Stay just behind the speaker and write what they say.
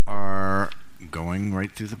going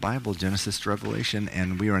right through the Bible, Genesis to Revelation,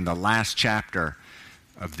 and we are in the last chapter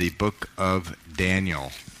of the book of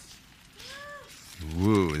Daniel.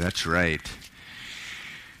 Woo, that's right.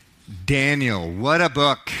 Daniel, what a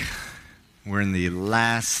book. We're in the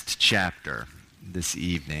last chapter this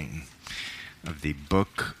evening of the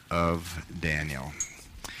book of Daniel.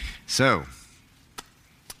 So,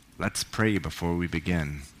 let's pray before we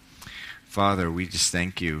begin. Father, we just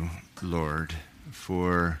thank you, Lord,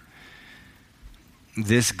 for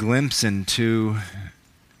this glimpse into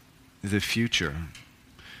the future.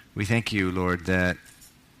 We thank you, Lord, that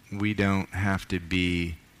we don't have to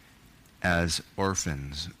be as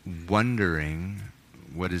orphans, wondering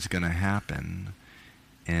what is going to happen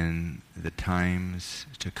in the times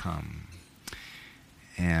to come.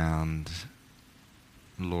 And,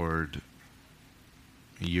 Lord,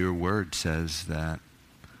 your word says that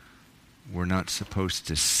we're not supposed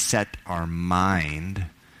to set our mind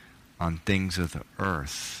on things of the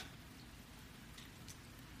earth.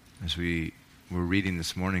 As we were reading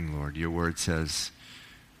this morning, Lord, your word says,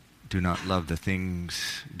 do not love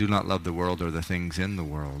the world or the things in the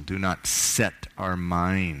world. Do not set our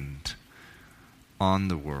mind on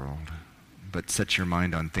the world, but set your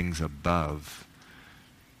mind on things above.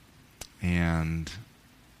 And,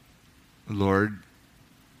 Lord,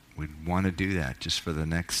 we want to do that just for the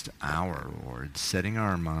next hour, Lord, setting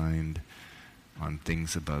our mind on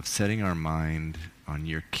things above, setting our mind on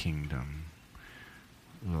your kingdom.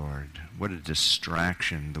 Lord, what a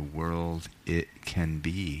distraction the world it can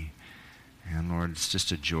be. And Lord, it's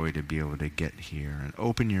just a joy to be able to get here and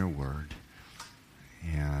open your word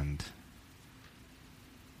and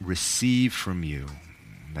receive from you.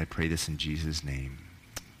 And I pray this in Jesus' name.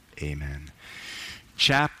 Amen.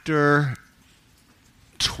 Chapter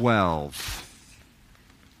 12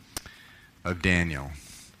 of Daniel.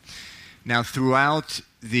 Now, throughout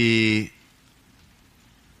the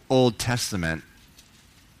Old Testament,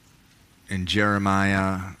 in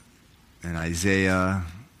Jeremiah and Isaiah,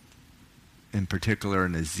 in particular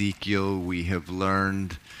in Ezekiel, we have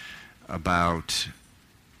learned about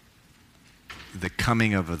the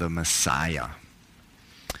coming of the Messiah.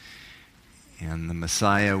 And the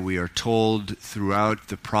Messiah, we are told throughout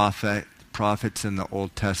the prophets in the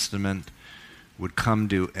Old Testament, would come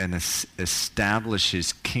to and establish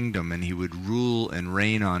his kingdom, and he would rule and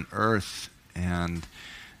reign on earth, and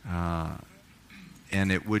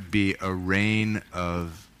it would be a reign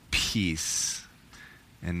of peace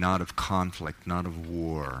and not of conflict, not of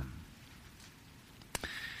war.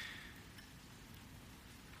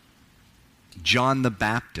 John the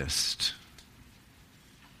Baptist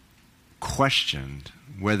questioned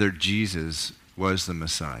whether Jesus was the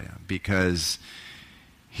Messiah because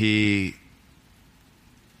he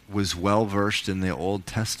was well versed in the Old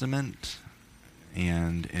Testament,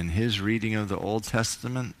 and in his reading of the Old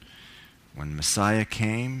Testament, when Messiah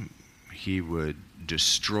came, he would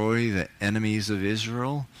destroy the enemies of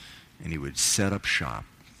Israel, and he would set up shop.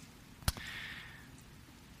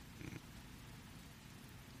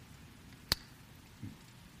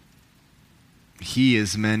 He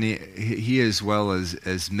as well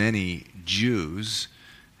as many Jews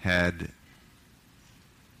had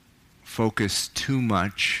focused too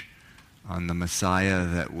much on the Messiah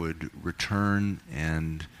that would return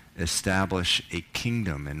and establish a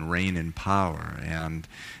kingdom and reign in power. And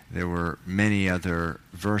there were many other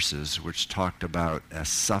verses which talked about a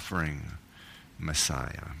suffering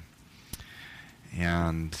Messiah.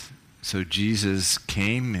 And so Jesus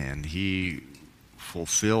came and he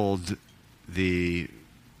fulfilled the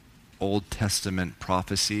Old Testament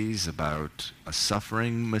prophecies about a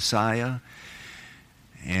suffering Messiah,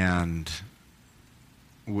 and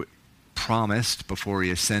promised before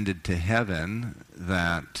he ascended to heaven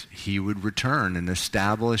that he would return and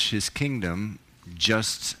establish his kingdom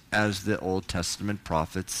just as the Old Testament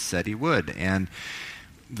prophets said he would. And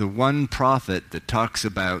the one prophet that talks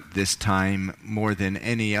about this time more than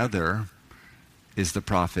any other is the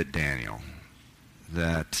prophet Daniel.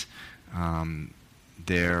 That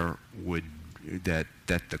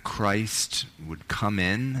that the Christ would come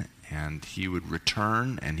in and he would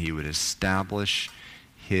return and he would establish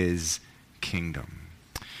his kingdom.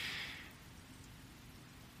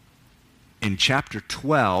 In chapter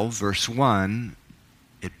 12, verse 1,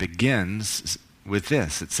 it begins with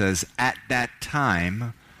this. It says, "At that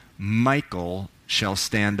time, Michael shall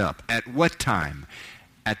stand up." At what time?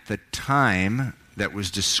 At the time that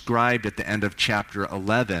was described at the end of chapter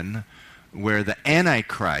 11, where the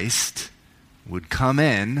Antichrist would come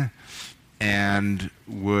in and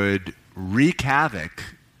would wreak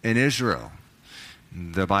havoc in Israel.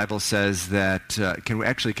 The Bible says that, can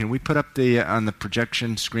we put up on the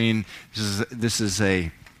projection screen? This is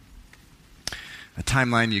a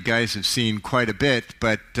timeline you guys have seen quite a bit,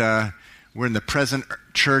 but we're in the present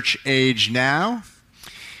church age now,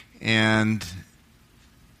 and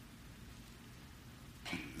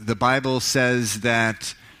the Bible says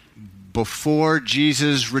that before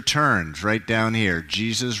Jesus returns, right down here,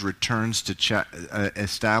 Jesus returns to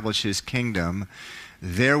establish his kingdom,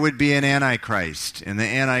 there would be an Antichrist, and the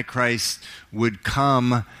Antichrist would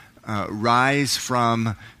come, rise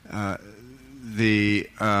from the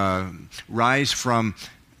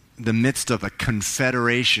midst of a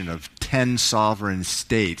confederation of 10 sovereign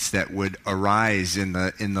states that would arise in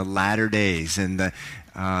the latter days, in the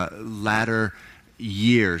latter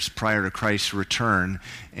years prior to Christ's return,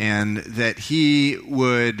 and that he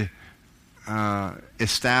would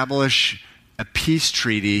establish a peace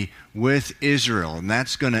treaty with Israel, and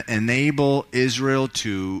that's going to enable Israel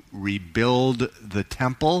to rebuild the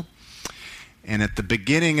temple. And at the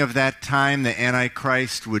beginning of that time, the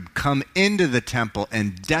Antichrist would come into the temple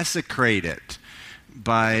and desecrate it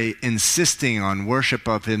by insisting on worship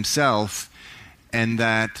of himself, and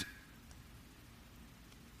that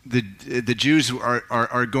the Jews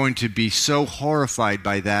are going to be so horrified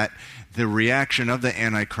by that. The reaction of the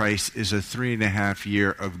Antichrist is a 3.5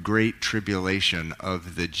 year of great tribulation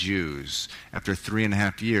of the Jews. After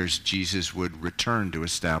 3.5 years, Jesus would return to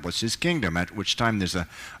establish his kingdom, at which time there's a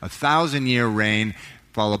 1,000-year reign,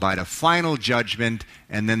 followed by the final judgment,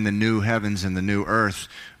 and then the new heavens and the new earth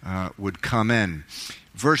would come in.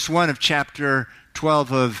 Verse 1 of chapter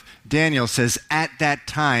 12 of Daniel says, "At that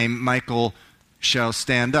time Michael shall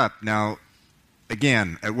stand up." Now,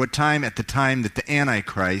 again, at what time? At the time that the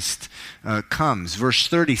Antichrist comes. Verse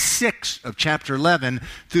 36 of chapter 11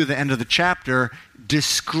 through the end of the chapter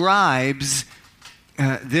describes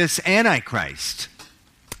this Antichrist.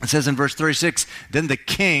 It says in verse 36, "Then the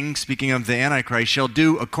king," speaking of the Antichrist, "shall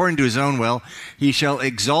do according to his own will. He shall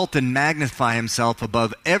exalt and magnify himself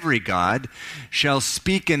above every god, shall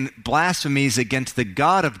speak in blasphemies against the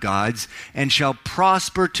God of gods, and shall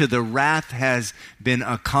prosper till the wrath has been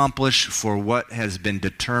accomplished, for what has been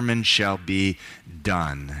determined shall be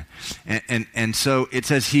done." And so it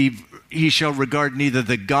says he shall regard neither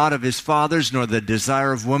the God of his fathers, nor the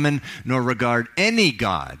desire of woman, nor regard any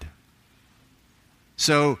god.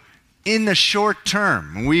 So in the short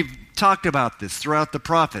term, we've talked about this throughout the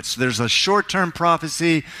prophets, there's a short-term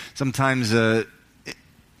prophecy, sometimes a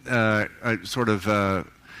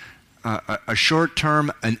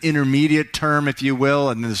short-term, an intermediate term, if you will,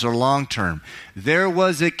 and there's a long-term. There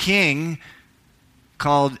was a king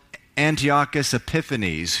called Antiochus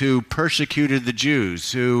Epiphanes who persecuted the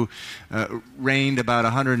Jews, who reigned about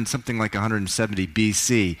 170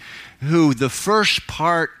 BC, who the first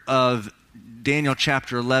part of Daniel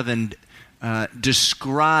chapter 11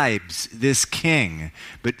 describes this king.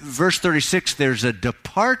 But verse 36, there's a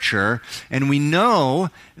departure, and we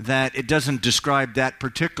know that it doesn't describe that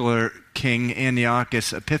particular king,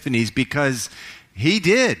 Antiochus Epiphanes, because he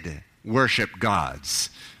did worship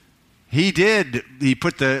gods. He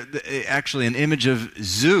put actually an image of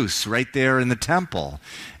Zeus right there in the temple.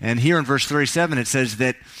 And here in verse 37 it says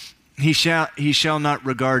that he shall not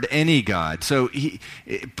regard any god.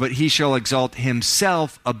 But he shall exalt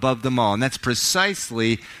himself above them all. And that's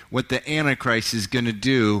precisely what the Antichrist is going to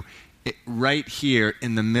do right here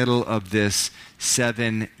in the middle of this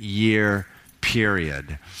 7-year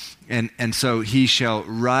period. And so he shall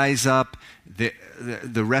rise up.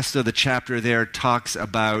 The rest of the chapter there talks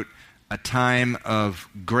about a time of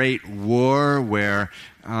great war where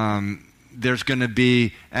there's going to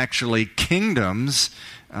be actually kingdoms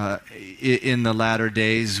in the latter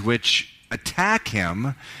days which attack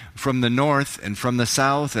him from the north and from the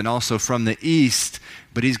south and also from the east,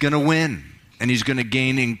 but he's going to win, and he's going to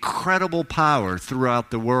gain incredible power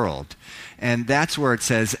throughout the world. And that's where it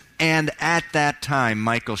says, "And at that time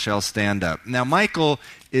Michael shall stand up." Now, Michael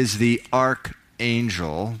is the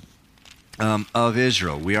archangel of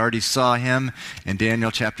Israel. We already saw him in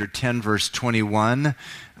Daniel chapter 10, verse 21,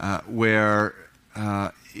 where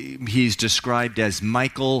he's described as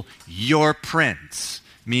Michael, your prince,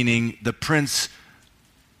 meaning the prince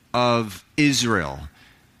of Israel.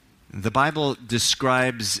 The Bible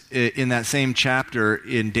describes in that same chapter,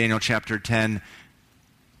 in Daniel chapter 10,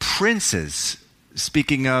 princes,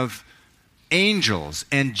 speaking of angels,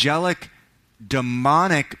 angelic,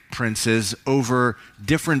 demonic princes over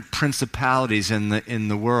different principalities in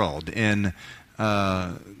the world.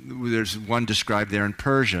 There's one described there in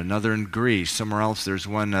Persia, another in Greece. Somewhere else there's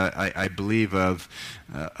one, I believe, of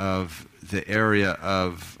the area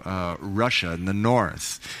of Russia in the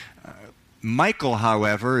north. Michael,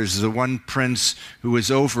 however, is the one prince who is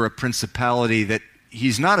over a principality that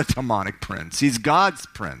he's not a demonic prince. He's God's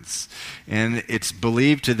prince. And it's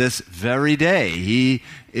believed to this very day he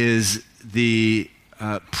is the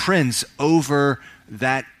prince over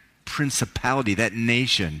that principality, that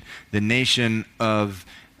nation, the nation of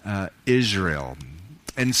Israel.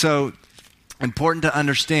 And so, important to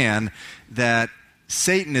understand that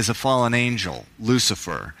Satan is a fallen angel,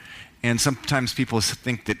 Lucifer. And sometimes people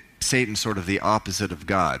think that Satan's sort of the opposite of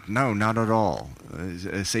God. No, not at all.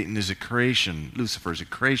 Satan is a creation. Lucifer is a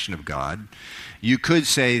creation of God. You could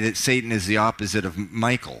say that Satan is the opposite of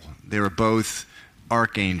Michael. They were both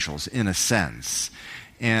archangels in a sense.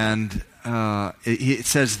 And it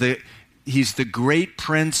says that he's the great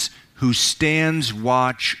prince who stands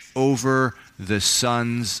watch over the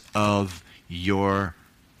sons of your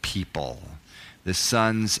people. The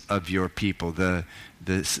sons of your people. The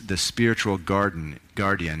spiritual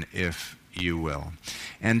guardian, if you will.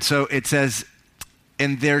 And so it says,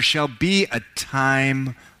 and there shall be a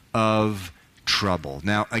time of trouble.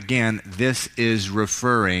 Now, again, this is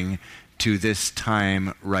referring to this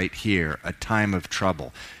time right here, a time of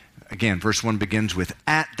trouble. Again, verse 1 begins with,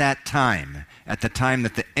 at that time, at the time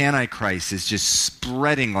that the Antichrist is just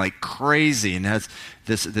spreading like crazy and has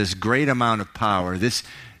this great amount of power,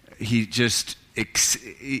 he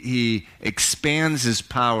expands his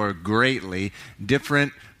power greatly,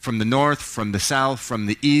 different from the north, from the south, from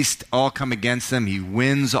the east, all come against him. He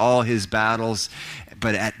wins all his battles.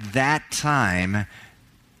 But at that time,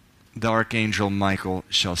 the archangel Michael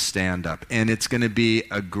shall stand up. And it's going to be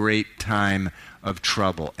a great time of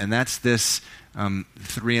trouble. And that's this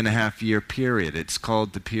 3.5 year period. It's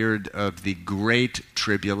called the period of the Great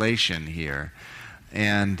Tribulation here.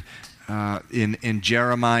 And in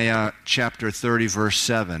Jeremiah chapter 30, verse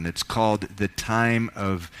 7, it's called the time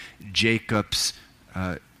of Jacob's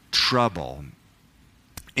trouble.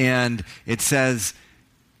 And it says,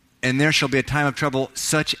 and there shall be a time of trouble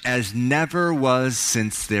such as never was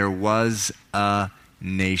since there was a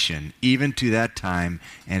nation, even to that time,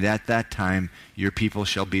 and at that time your people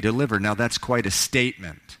shall be delivered. Now that's quite a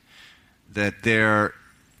statement, that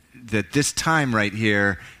this time right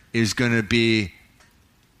here is going to be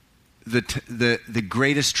the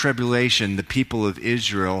greatest tribulation the people of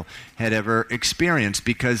Israel had ever experienced.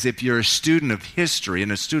 Because if you're a student of history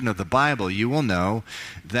and a student of the Bible, you will know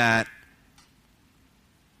that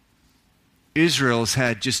Israel's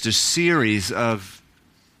had just a series of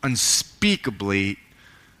unspeakably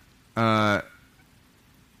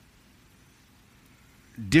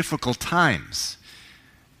difficult times.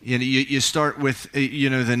 You start with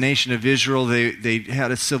the nation of Israel. They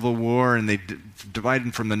had a civil war and they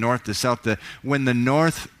divided from the north to south. When the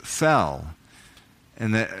north fell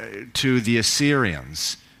to the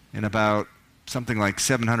Assyrians in about something like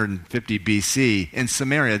 750 BC in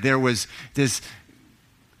Samaria, there was this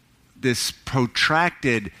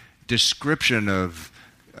protracted description of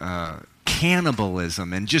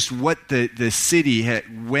cannibalism and just what the city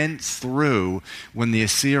went through when the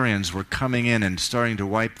Assyrians were coming in and starting to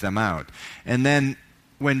wipe them out. And then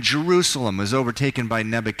when Jerusalem was overtaken by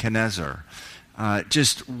Nebuchadnezzar,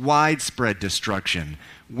 just widespread destruction.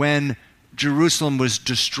 When Jerusalem was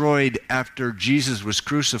destroyed after Jesus was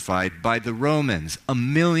crucified by the Romans,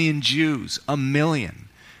 1 million Jews, 1 million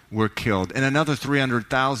were killed, and another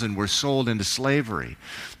 300,000 were sold into slavery.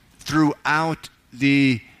 Throughout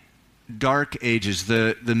the Dark Ages,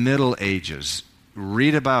 the Middle Ages,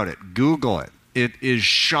 read about it, Google it. It is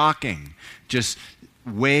shocking. Just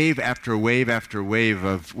wave after wave after wave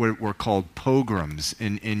of what were called pogroms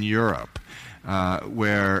in Europe,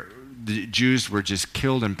 where the Jews were just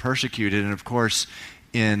killed and persecuted. And of course,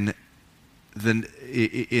 in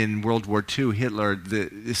World War II, Hitler,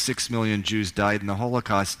 the 6 million Jews died in the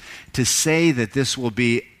Holocaust. To say that this will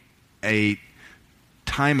be a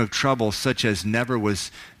time of trouble such as never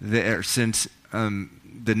was there since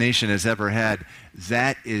the nation has ever had,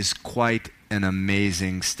 that is quite an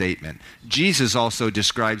amazing statement. Jesus also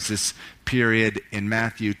describes this period in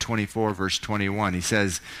Matthew 24, verse 21. He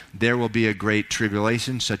says, there will be a great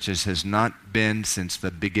tribulation such as has not been since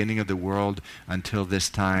the beginning of the world until this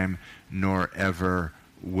time, nor ever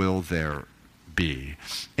will there be.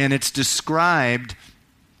 And it's described,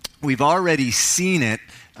 we've already seen it,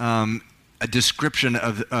 a description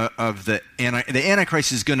of the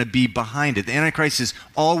Antichrist is going to be behind it. The Antichrist has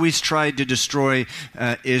always tried to destroy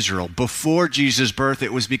Israel. Before Jesus' birth,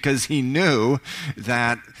 it was because he knew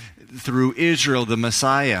that through Israel the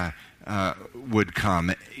Messiah would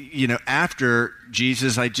come. After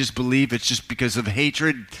Jesus, I just believe it's just because of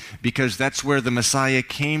hatred, because that's where the Messiah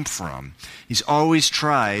came from. He's always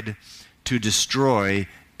tried to destroy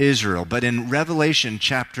Israel. But in Revelation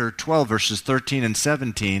chapter 12, verses 13 and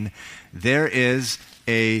 17, there is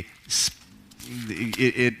it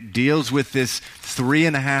deals with this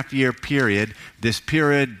 3.5 year period. This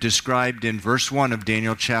period described in verse 1 of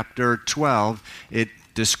Daniel chapter 12, it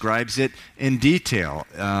describes it in detail.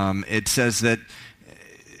 It says that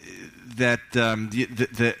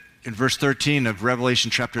in verse 13 of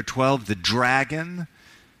Revelation chapter 12, the dragon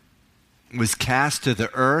was cast to the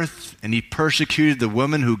earth, and he persecuted the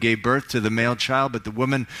woman who gave birth to the male child, but the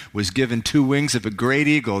woman was given 2 wings of a great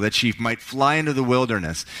eagle, that she might fly into the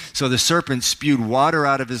wilderness. So the serpent spewed water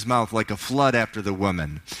out of his mouth like a flood after the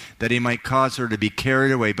woman, that he might cause her to be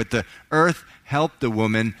carried away. But the earth helped the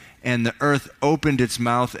woman, and the earth opened its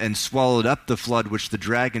mouth and swallowed up the flood which the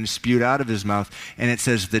dragon spewed out of his mouth. And it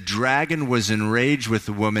says, the dragon was enraged with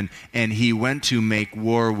the woman, and he went to make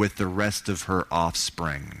war with the rest of her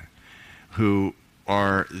offspring, who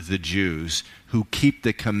are the Jews, who keep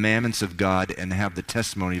the commandments of God and have the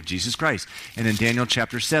testimony of Jesus Christ. And in Daniel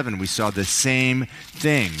chapter 7, we saw the same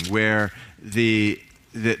thing, where the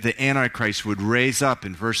Antichrist would raise up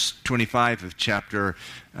in verse 25 of chapter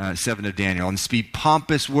 7 of Daniel and speak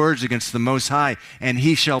pompous words against the Most High, and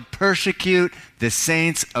he shall persecute the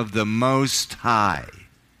saints of the Most High.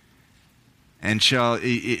 And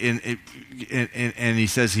he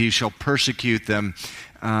says he shall persecute them.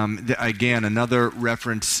 Again, another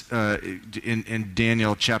reference in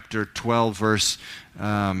Daniel chapter 12, verse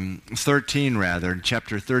 13, rather, in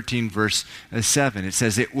chapter 13, verse 7. It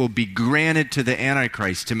says, it will be granted to the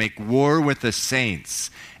Antichrist to make war with the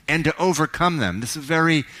saints and to overcome them. This is a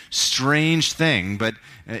very strange thing, but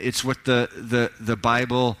it's what the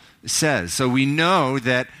Bible says. So we know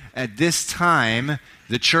that at this time,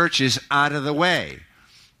 the church is out of the way,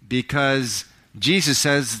 because Jesus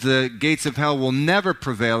says the gates of hell will never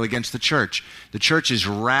prevail against the church. The church is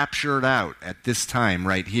raptured out at this time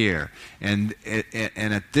right here. And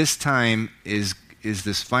at this time is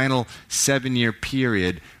this final 7-year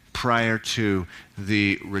period prior to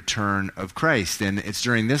the return of Christ. And it's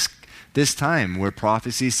during this time where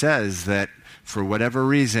prophecy says that for whatever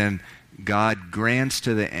reason, God grants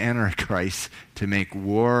to the Antichrist to make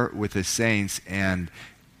war with the saints and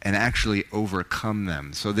actually overcome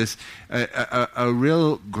them. So this a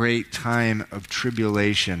real great time of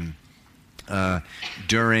tribulation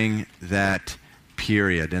during that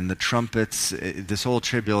period. And the trumpets, this whole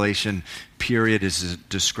tribulation period is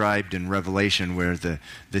described in Revelation, where the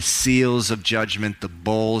seals of judgment, the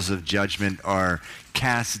bowls of judgment are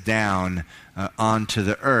cast down onto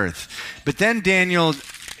the earth. But then Daniel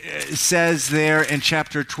says there in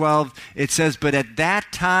chapter 12, it says, but at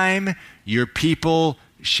that time your people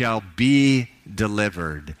shall be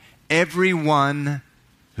delivered, everyone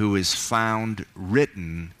who is found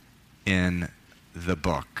written in the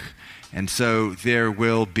book. And so there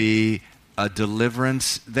will be a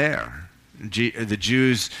deliverance there. The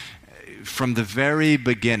Jews, from the very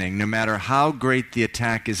beginning, no matter how great the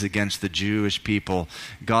attack is against the Jewish people,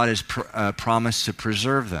 God has promised to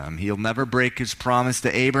preserve them. He'll never break his promise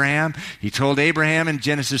to Abraham. He told Abraham in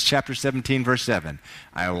Genesis chapter 17, verse 7,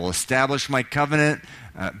 I will establish my covenant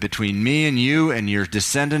between me and you and your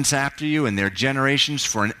descendants after you and their generations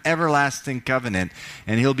for an everlasting covenant,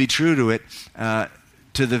 and he'll be true to it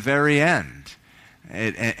to the very end.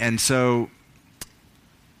 And so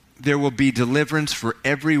there will be deliverance for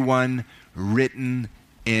everyone written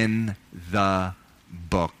in the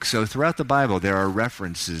book. So throughout the Bible, there are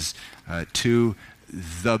references to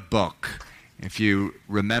the book. If you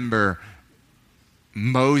remember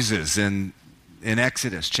Moses in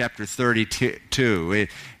Exodus chapter 32,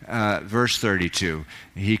 verse 32,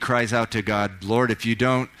 he cries out to God, Lord, if you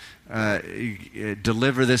don't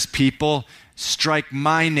deliver this people, strike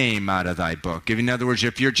my name out of thy book. In other words,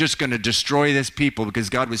 if you're just going to destroy this people, because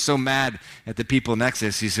God was so mad at the people in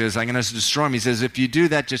Exodus, he says, I'm going to destroy them. He says, if you do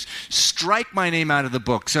that, just strike my name out of the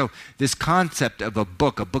book. So this concept of a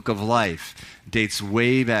book of life, dates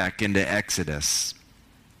way back into Exodus.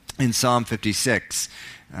 In Psalm 56,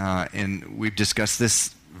 and we've discussed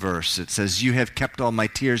this verse. It says, you have kept all my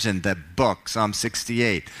tears in the book. Psalm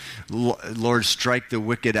 68. Lord, strike the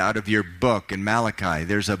wicked out of your book. In Malachi,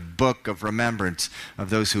 there's a book of remembrance of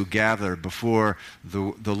those who gather before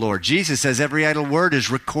the Lord. Jesus says every idle word is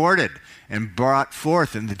recorded and brought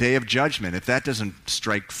forth in the day of judgment. If that doesn't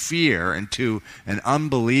strike fear into an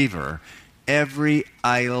unbeliever, every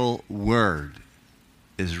idle word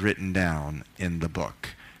is written down in the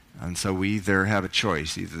book. And so we either have a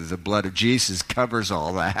choice. Either the blood of Jesus covers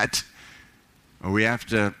all that, or we have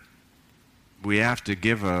to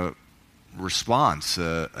give a response,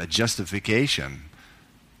 a justification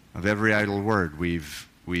of every idle word we've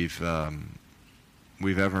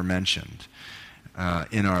we've ever mentioned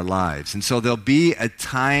in our lives. And so there'll be a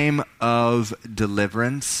time of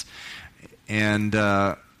deliverance. And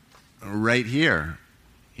right here,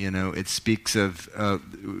 it speaks of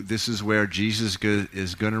this is where Jesus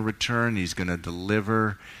is going to return. He's going to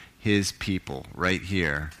deliver his people right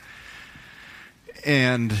here.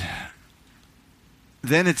 And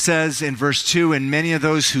then it says in verse 2, and many of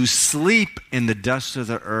those who sleep in the dust of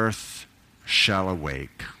the earth shall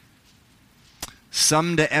awake.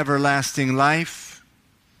 Some to everlasting life,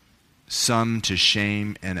 some to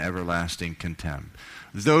shame and everlasting contempt.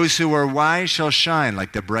 Those who are wise shall shine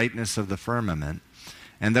like the brightness of the firmament,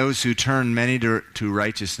 and those who turn many to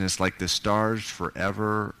righteousness like the stars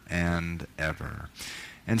forever and ever.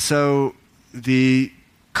 And so the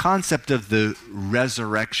concept of the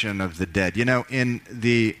resurrection of the dead. In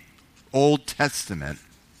the Old Testament,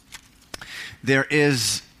 there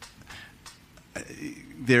is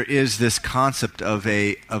this concept of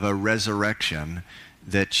a resurrection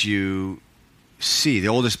that you see. The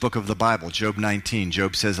oldest book of the Bible, Job 19.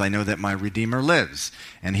 Job says, I know that my Redeemer lives,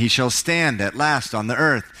 and he shall stand at last on the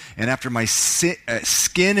earth. And after my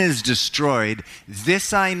skin is destroyed,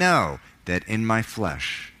 this I know, that in my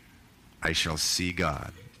flesh I shall see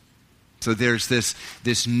God. So there's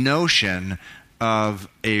this notion of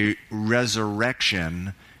a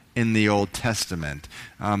resurrection in the Old Testament.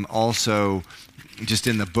 Also, just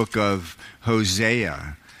in the book of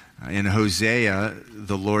Hosea, in Hosea,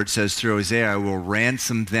 the Lord says through Hosea, I will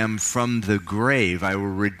ransom them from the grave. I will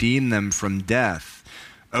redeem them from death.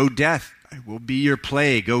 O death, I will be your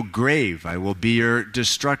plague. O grave, I will be your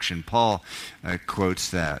destruction. Paul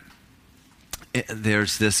quotes that.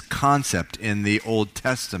 There's this concept in the Old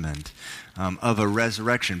Testament of a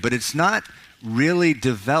resurrection, but it's not really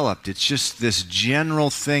developed. It's just this general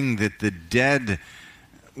thing that the dead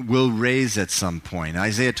will raise at some point.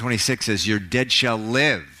 Isaiah 26 says, your dead shall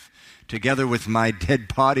live. Together with my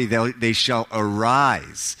dead body, they shall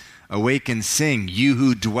arise. Awake and sing, you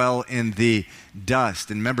who dwell in the dust.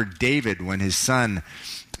 And remember David, when his son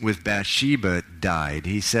with Bathsheba died,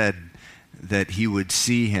 he said that he would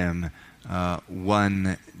see him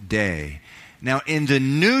one day. Now, in the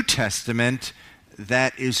New Testament,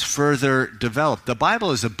 that is further developed. The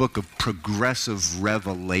Bible is a book of progressive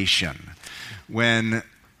revelation. When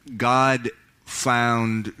God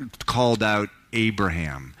called out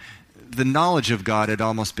Abraham, the knowledge of God had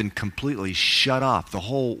almost been completely shut off. The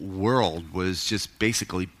whole world was just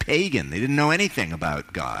basically pagan. They didn't know anything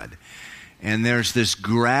about God. And there's this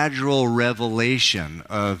gradual revelation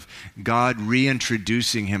of God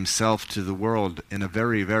reintroducing himself to the world in a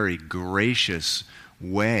very, very gracious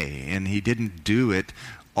way. And he didn't do it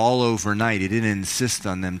all overnight. He didn't insist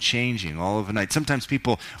on them changing all overnight. Sometimes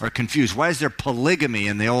people are confused. Why is there polygamy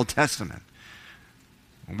in the Old Testament?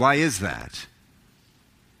 Why is that?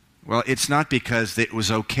 Well, it's not because it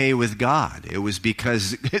was okay with God. It was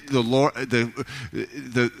because the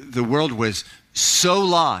world was so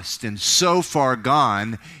lost and so far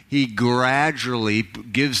gone, he gradually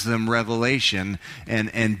gives them revelation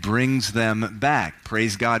and brings them back.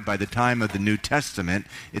 Praise God, by the time of the New Testament,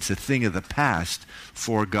 it's a thing of the past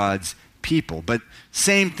for God's people. But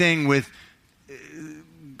same thing with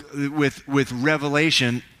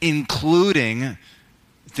revelation, including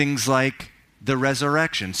things like the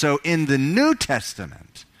resurrection. So in the New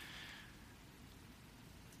Testament,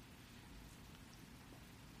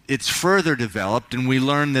 it's further developed, and we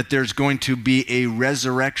learn that there's going to be a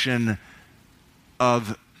resurrection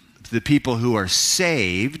of the people who are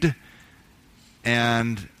saved,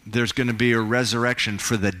 and there's going to be a resurrection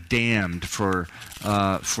for the damned, for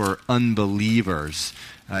unbelievers.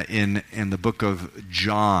 In the book of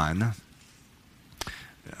John,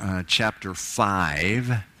 chapter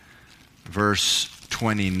 5, verse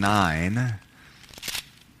 29,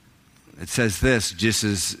 it says this, just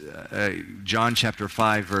as John chapter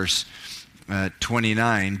 5, verse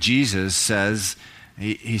 29, Jesus says,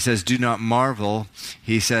 he says, do not marvel,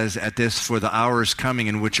 he says, at this, for the hour is coming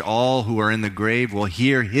in which all who are in the grave will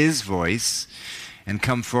hear his voice and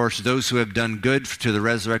come forth, those who have done good to the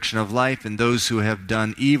resurrection of life, and those who have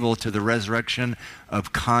done evil to the resurrection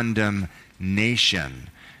of condemnation.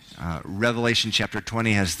 Revelation chapter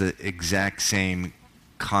 20 has the exact same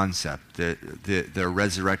concept. The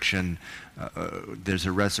resurrection, there's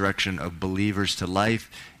a resurrection of believers to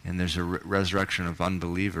life, and there's a resurrection of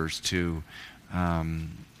unbelievers to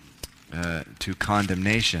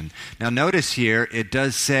condemnation. Now notice here, it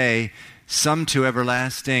does say some to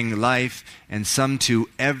everlasting life and some to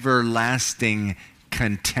everlasting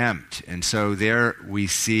contempt. And so there we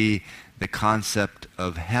see the concept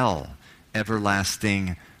of hell,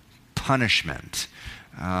 everlasting punishment.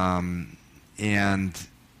 and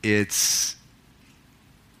it's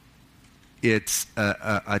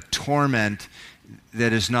a torment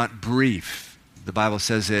that is not brief. The Bible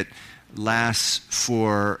says it lasts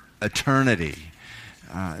for eternity.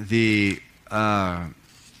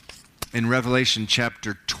 In Revelation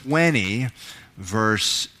chapter 20,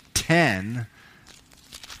 verse 10,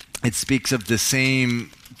 it speaks of the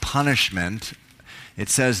same punishment. It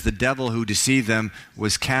says, the devil who deceived them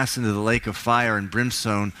was cast into the lake of fire and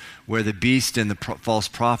brimstone, where the beast and the false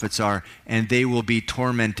prophets are, and they will be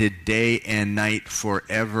tormented day and night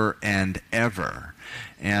forever and ever.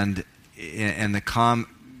 And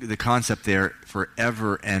the concept there,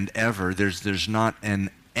 forever and ever, there's not an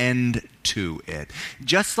end to it.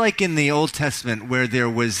 Just like in the Old Testament, where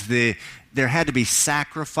there had to be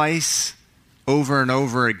sacrifice over and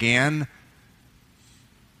over again,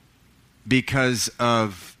 because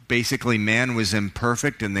of basically man was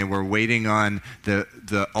imperfect and they were waiting on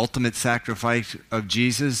the ultimate sacrifice of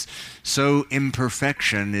Jesus, so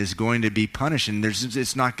imperfection is going to be punished, and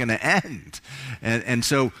it's not going to end. And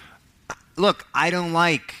so, look, I don't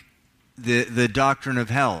like the doctrine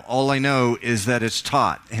of hell. All I know is that it's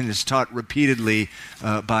taught, and it's taught repeatedly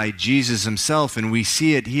by Jesus himself, and we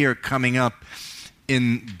see it here coming up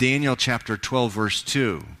in Daniel chapter 12, verse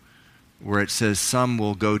 2, where it says, some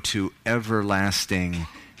will go to everlasting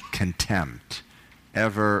contempt.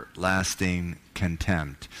 Everlasting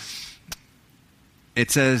contempt.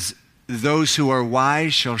 It says, those who are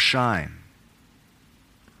wise shall shine.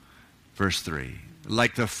 Verse 3.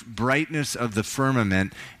 Like the brightness of the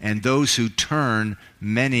firmament, and those who turn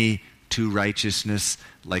many to righteousness,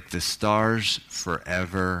 like the stars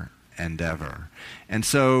forever and ever. And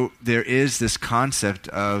so there is this concept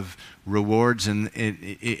of rewards in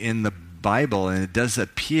the Bible, and it does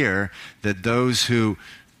appear that those who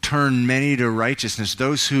turn many to righteousness,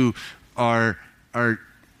 those who are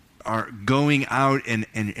going out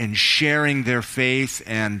and sharing their faith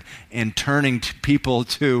and turning to people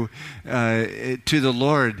to the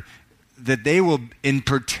Lord, that they will, in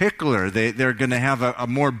particular, they're going to have a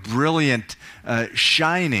more brilliant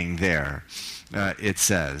shining there, it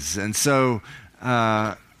says. And so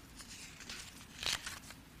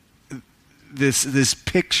this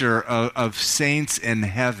picture of saints in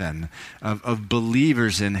heaven, of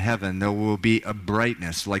believers in heaven, there will be a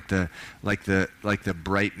brightness like the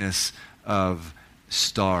brightness of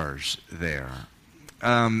stars there.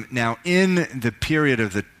 Now, in the period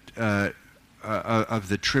of the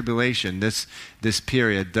tribulation, this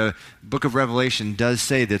period, the book of Revelation does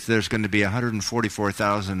say that there's going to be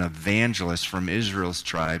 144,000 evangelists from Israel's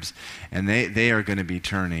tribes, and they are going to be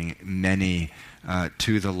turning many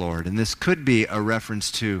to the Lord. And this could be a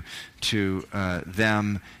reference to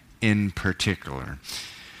them in particular.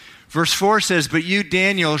 Verse 4 says, but you,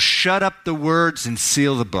 Daniel, shut up the words and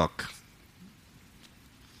seal the book.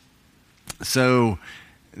 So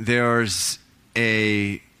there's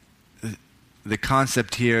the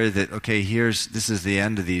concept here that, okay, this is the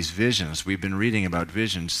end of these visions. We've been reading about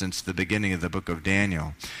visions since the beginning of the book of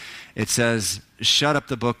Daniel. It says, shut up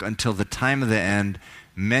the book until the time of the end.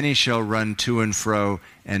 Many shall run to and fro,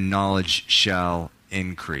 and knowledge shall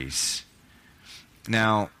increase.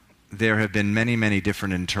 Now, there have been many, many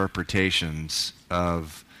different interpretations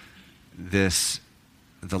of this,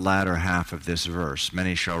 the latter half of this verse.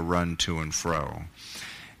 Many shall run to and fro.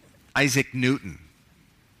 Isaac Newton,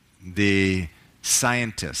 the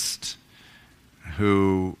scientist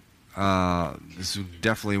who is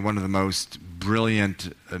definitely one of the most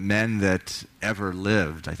brilliant men that ever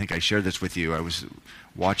lived. I think I shared this with you. I was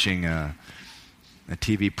watching a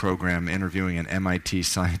TV program interviewing an MIT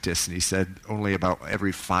scientist, and he said only about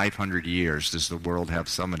every 500 years does the world have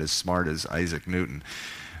someone as smart as Isaac Newton.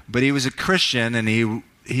 But he was a Christian, and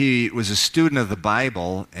he was a student of the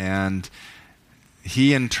Bible, and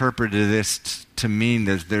he interpreted this to mean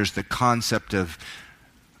that there's the concept of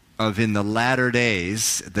in the latter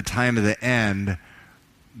days, at the time of the end,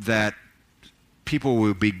 that people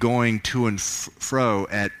will be going to and fro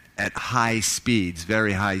at high speeds,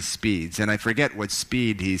 very high speeds. And I forget what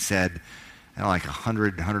speed he said, like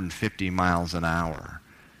 100, 150 miles an hour,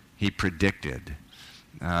 he predicted.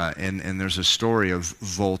 And there's a story of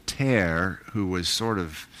Voltaire, who was sort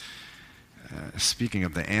of, speaking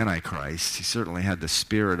of the Antichrist, he certainly had the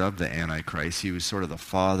spirit of the Antichrist. He was sort of the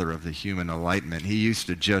father of the human enlightenment. He used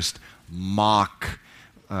to just mock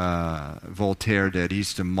Voltaire did. He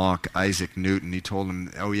used to mock Isaac Newton. He told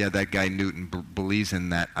him, oh yeah, that guy Newton believes in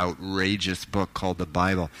that outrageous book called the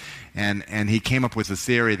Bible. And he came up with a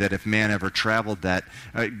theory that if man ever traveled that,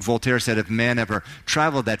 Voltaire said if man ever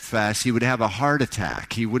traveled that fast, he would have a heart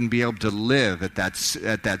attack. He wouldn't be able to live at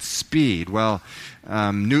that speed. Well,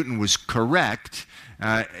 Newton was correct.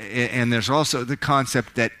 And there's also the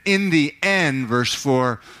concept that in the end, verse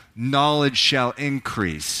 4, knowledge shall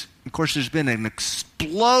increase. Of course, there's been an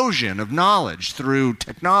explosion of knowledge through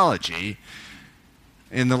technology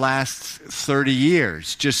in the last 30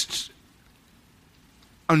 years. Just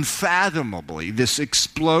unfathomably, this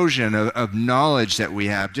explosion of knowledge that we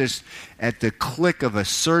have just at the click of a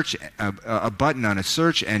button on a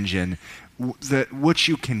search engine, what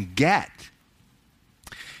you can get.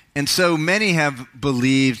 And so many have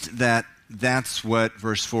believed that that's what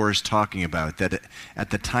verse 4 is talking about, that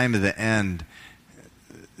at the time of the end,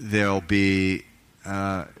 there'll be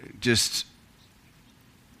just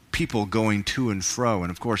people going to and fro,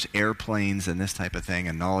 and of course airplanes and this type of thing,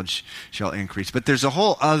 and knowledge shall increase. But there's a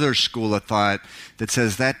whole other school of thought that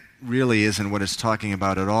says that really isn't what it's talking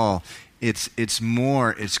about at all. It's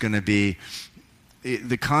going to be,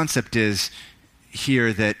 the concept is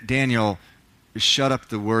here that Daniel shut up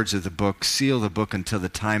the words of the book, seal the book until the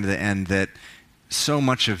time of the end, that so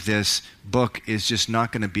much of this book is just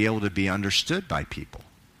not going to be able to be understood by people.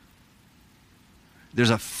 There's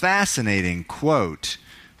a fascinating quote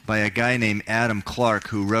by a guy named Adam Clarke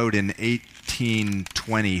who wrote in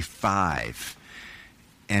 1825.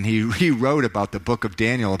 And he wrote about the book of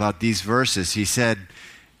Daniel, about these verses. He said,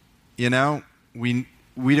 we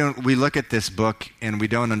look at this book and we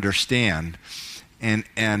don't understand. And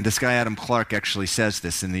this guy Adam Clarke actually says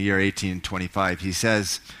this in the year 1825. He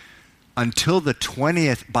says, until the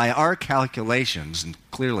 20th, by our calculations, and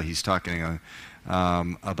clearly he's talking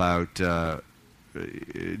about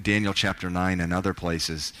Daniel chapter 9 and other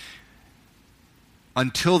places,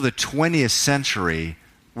 until the 20th century,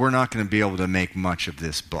 we're not going to be able to make much of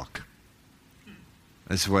this book.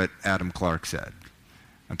 That's what Adam Clarke said.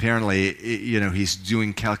 Apparently, he's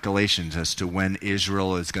doing calculations as to when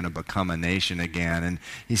Israel is going to become a nation again. And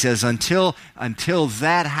he says, until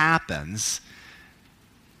that happens,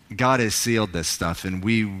 God has sealed this stuff, and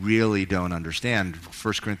we really don't understand.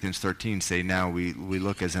 1 Corinthians 13 say, now we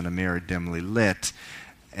look as in a mirror dimly lit.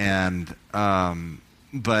 And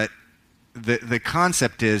but the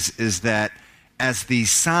concept is that as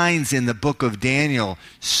these signs in the book of Daniel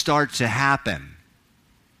start to happen,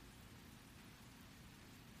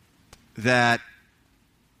 that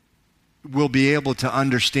we'll be able to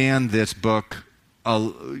understand this book,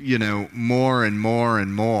 more and more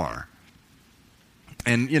and more.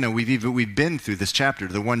 And we've been through this chapter,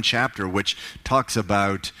 the one chapter which talks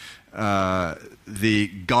about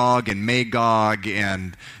the Gog and Magog,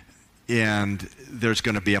 and there's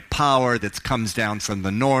going to be a power that comes down from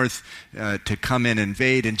the north to come in and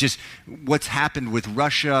invade, and just what's happened with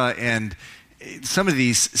Russia and some of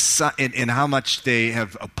these, and how much they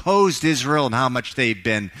have opposed Israel and how much they've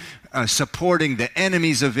been supporting the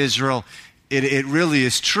enemies of Israel. It really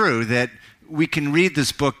is true that we can read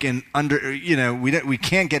this book and we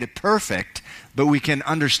can't get it perfect, but we can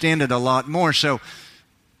understand it a lot more. So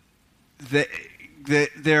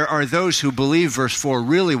there are those who believe verse 4,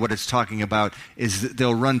 really what it's talking about is that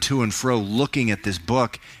they'll run to and fro looking at this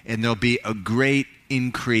book, and there'll be a great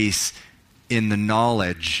increase in the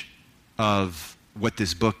knowledge of what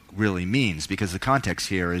this book really means, because the context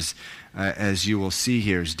here is, as you will see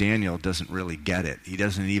here, is Daniel doesn't really get it. He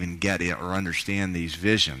doesn't even get it or understand these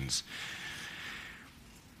visions.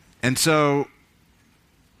 And so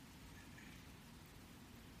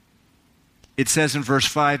it says in verse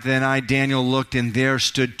 5, then I, Daniel, looked, and there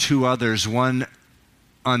stood two others, one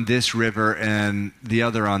on this river and the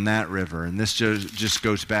other on that river. And this just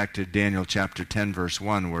goes back to Daniel chapter 10, verse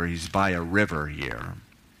 1, where he's by a river here.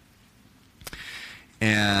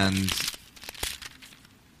 And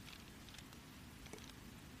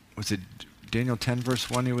was it Daniel 10, verse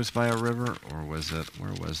 1, he was by a river? Or was it,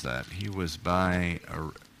 where was that? He was by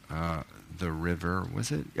the river, was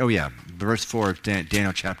it? Oh yeah, verse 4 of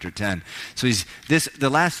Daniel chapter 10. So the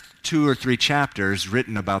last 2 or 3 chapters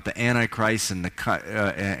written about the Antichrist and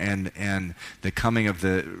and the coming of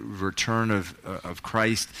the return of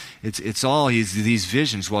Christ. It's all these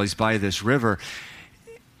visions while he's by this river.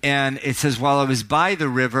 And it says, while I was by the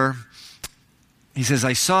river, he says,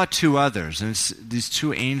 I saw two others, and it's these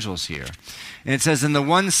two angels here. And it says, and the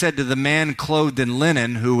one said to the man clothed in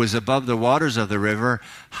linen who was above the waters of the river,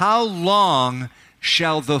 how long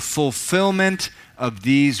shall the fulfillment of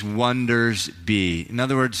these wonders be? In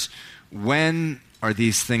other words, when are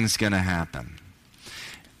these things going to happen?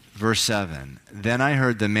 Verse 7, then I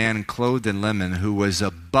heard the man clothed in linen who was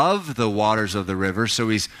above the waters of the river, so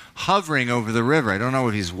he's hovering over the river. I don't know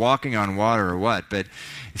if he's walking on water or what, but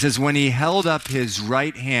it says, when he held up his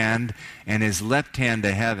right hand and his left hand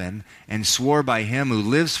to heaven and swore by him who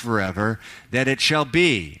lives forever that it shall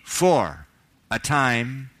be for a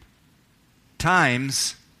time,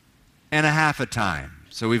 times, and a half a time.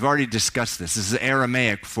 So we've already discussed this. This is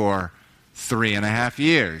Aramaic for 3.5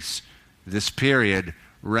 years, this period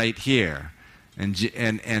right here.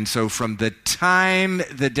 And so from the time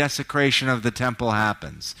the desecration of the temple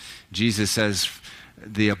happens, Jesus says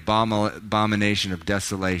the abomination of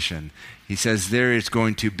desolation, he says there is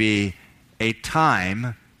going to be a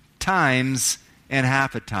time, times, and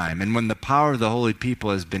half a time. And when the power of the holy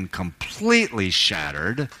people has been completely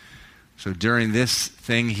shattered, so during this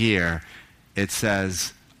thing here, it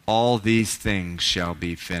says, all these things shall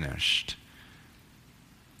be finished.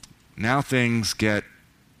 Now things get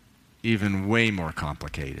even way more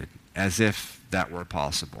complicated, as if that were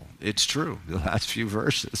possible. It's true, the last few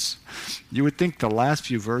verses. You would think the last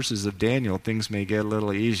few verses of Daniel, things may get a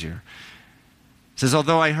little easier. It says,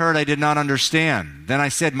 although I heard, I did not understand. Then I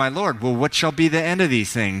said, my Lord, well, what shall be the end of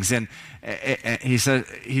these things? And he's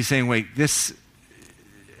saying, wait,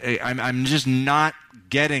 I'm just not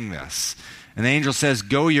getting this. And the angel says,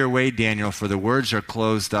 go your way, Daniel, for the words are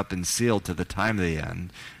closed up and sealed to the time of the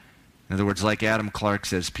end. In other words, like Adam Clark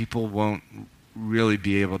says, people won't really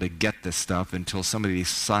be able to get this stuff until some of these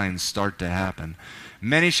signs start to happen.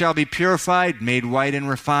 Many shall be purified, made white and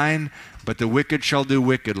refined, but the wicked shall do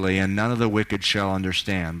wickedly, and none of the wicked shall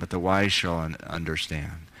understand, but the wise shall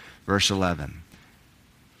understand. Verse 11.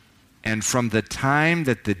 And from the time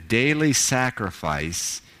that the daily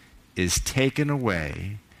sacrifice is taken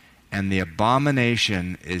away, and the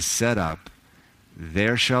abomination is set up,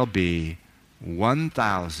 there shall be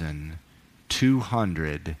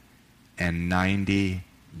 1,290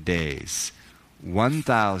 days.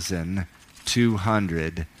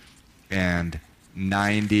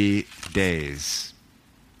 1,290 days.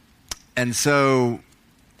 And so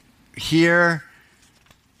here,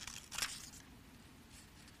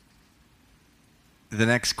 the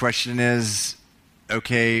next question is,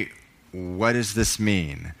 okay, what does this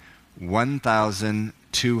mean?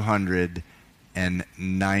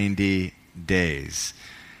 1,290 days.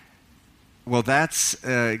 Well, that's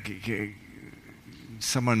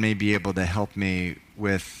someone may be able to help me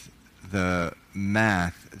with the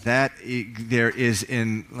math. That there is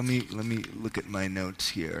in let me look at my notes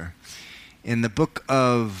here. In the book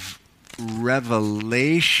of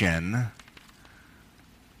Revelation,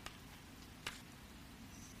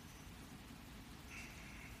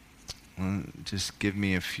 well, just give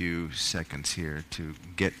me a few seconds here to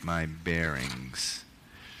get my bearings.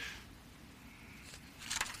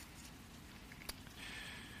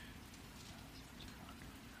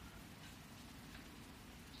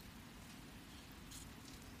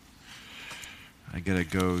 I gotta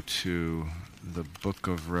go to the book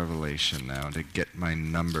of Revelation now to get my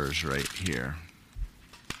numbers right here,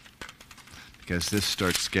 because this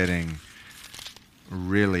starts getting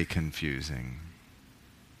really confusing.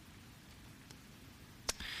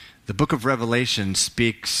 The book of Revelation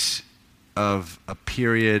speaks of a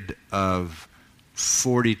period of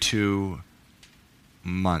 42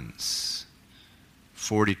 months.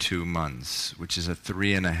 42 months, which is a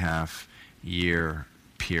 3.5 year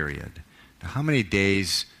period. Now, how many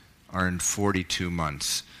days are in 42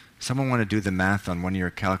 months? Someone want to do the math on one of your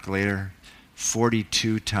calculator?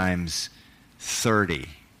 42 times 30.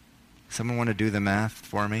 Someone want to do the math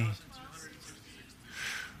for me?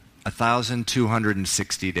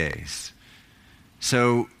 1,260 days.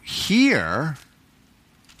 So here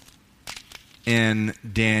in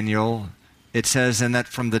Daniel, it says, and that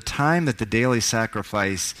from the time that the daily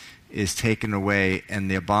sacrifice is taken away and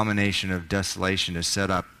the abomination of desolation is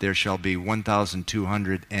set up, there shall be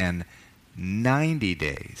 1,290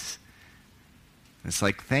 days. It's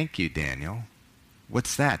like, thank you, Daniel.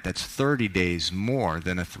 What's that? That's 30 days more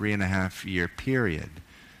than a 3.5 year period.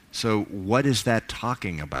 So what is that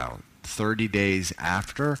talking about? 30 days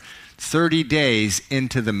after? 30 days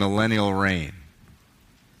into the millennial reign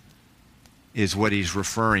is what he's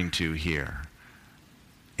referring to here.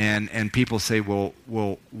 And people say, well,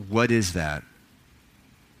 what is that?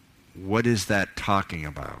 What is that talking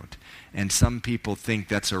about? And some people think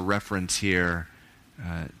that's a reference here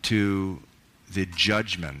to the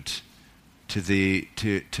judgment, to the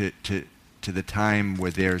time where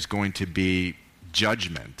there's going to be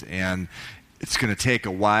judgment, and it's going to take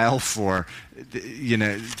a while for,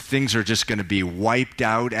 things are just going to be wiped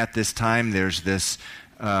out at this time. There's this,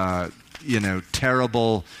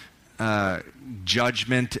 terrible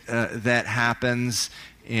judgment that happens,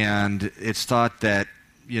 and it's thought that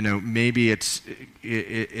maybe it's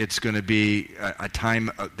going to be a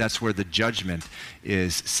time that's where the judgment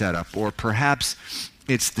is set up, or perhaps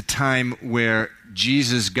it's the time where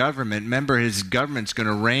Jesus' government. Remember, his government's going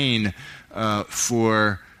to reign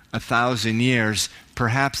for 1,000 years.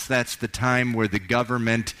 Perhaps that's the time where the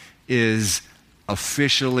government is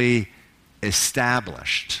officially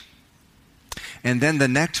established. And then the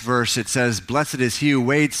next verse, it says, "Blessed is he who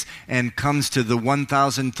waits and comes to the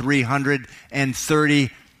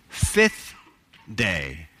 1,335th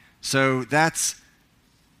day." So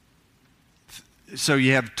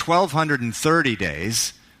you have 1,230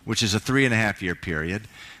 days, which is a 3.5-year period.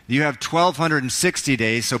 You have 1,260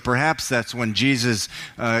 days, so perhaps that's when Jesus'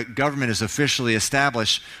 government is officially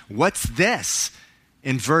established. What's this?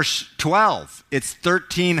 In verse 12, it's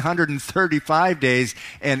 1,335 days,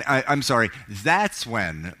 and that's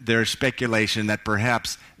when there's speculation that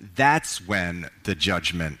perhaps that's when the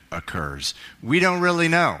judgment occurs. We don't really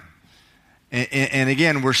know. And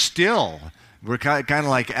again, we're kind of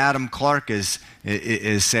like Adam Clark is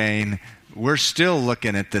saying, we're still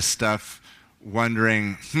looking at this stuff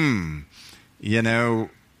wondering,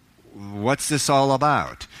 what's this all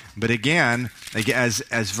about? But again,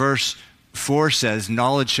 as verse 4 says,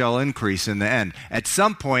 knowledge shall increase in the end. At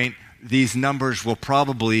some point, these numbers will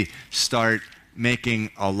probably start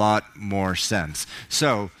making a lot more sense.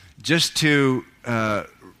 So just to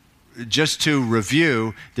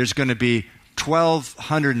review, there's going to be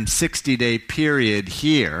 1,260-day period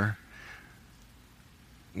here,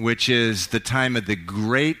 which is the time of the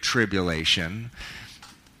Great Tribulation.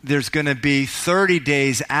 There's going to be 30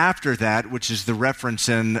 days after that, which is the reference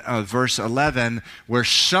in verse 11, where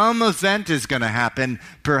some event is going to happen.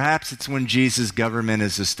 Perhaps it's when Jesus' government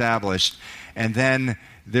is established. And then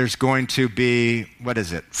there's going to be,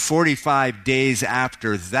 45 days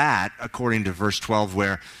after that, according to verse 12,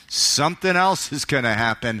 where something else is going to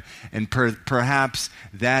happen. And perhaps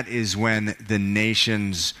that is when the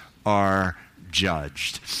nations are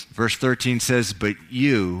judged. Verse 13 says, "But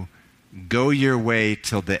you go your way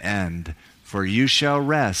till the end, for you shall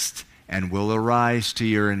rest and will arise to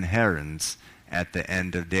your inheritance at the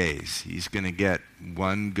end of days." He's going to get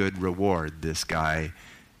one good reward, this guy,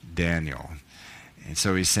 Daniel. And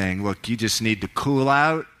so he's saying, look, you just need to cool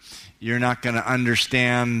out. You're not going to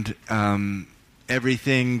understand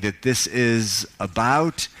everything that this is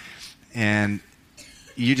about, and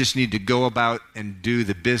you just need to go about and do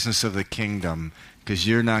the business of the kingdom, because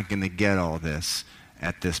you're not going to get all this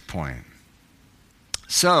at this point.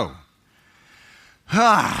 So,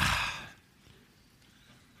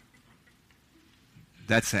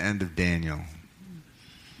 that's the end of Daniel.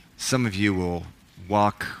 Some of you will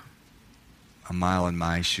walk a mile in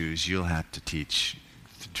my shoes. You'll have to teach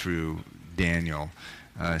through Daniel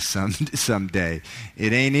someday.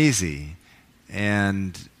 It ain't easy,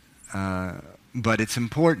 but it's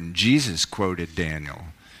important. Jesus quoted Daniel.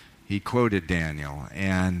 He quoted Daniel,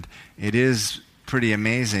 and it is pretty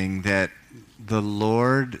amazing that the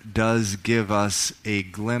Lord does give us a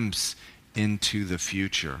glimpse into the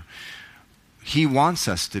future. He wants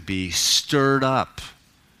us to be stirred up,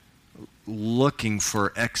 looking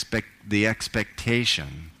for the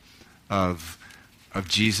expectation of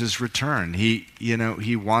Jesus' return. He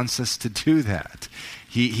wants us to do that.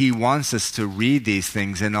 He wants us to read these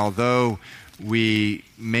things, and although we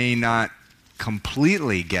may not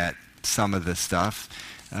completely get some of the stuff,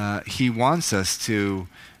 he wants us to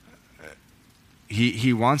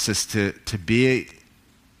be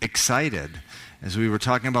excited. As we were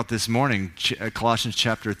talking about this morning, Colossians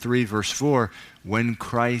chapter 3, verse 4, "When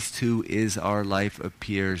Christ, who is our life,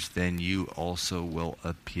 appears, then you also will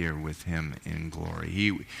appear with him in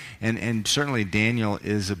glory." And certainly Daniel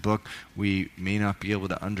is a book we may not be able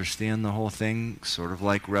to understand the whole thing, sort of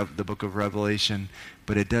like the book of Revelation,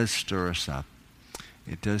 but it does stir us up.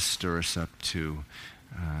 It does stir us up to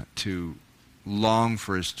long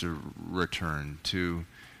for his return, to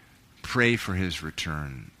pray for his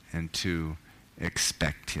return, and to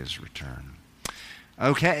expect his return.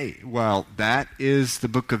 Okay, well, that is the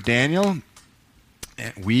book of Daniel.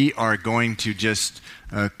 We are going to just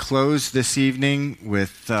close this evening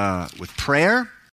with prayer.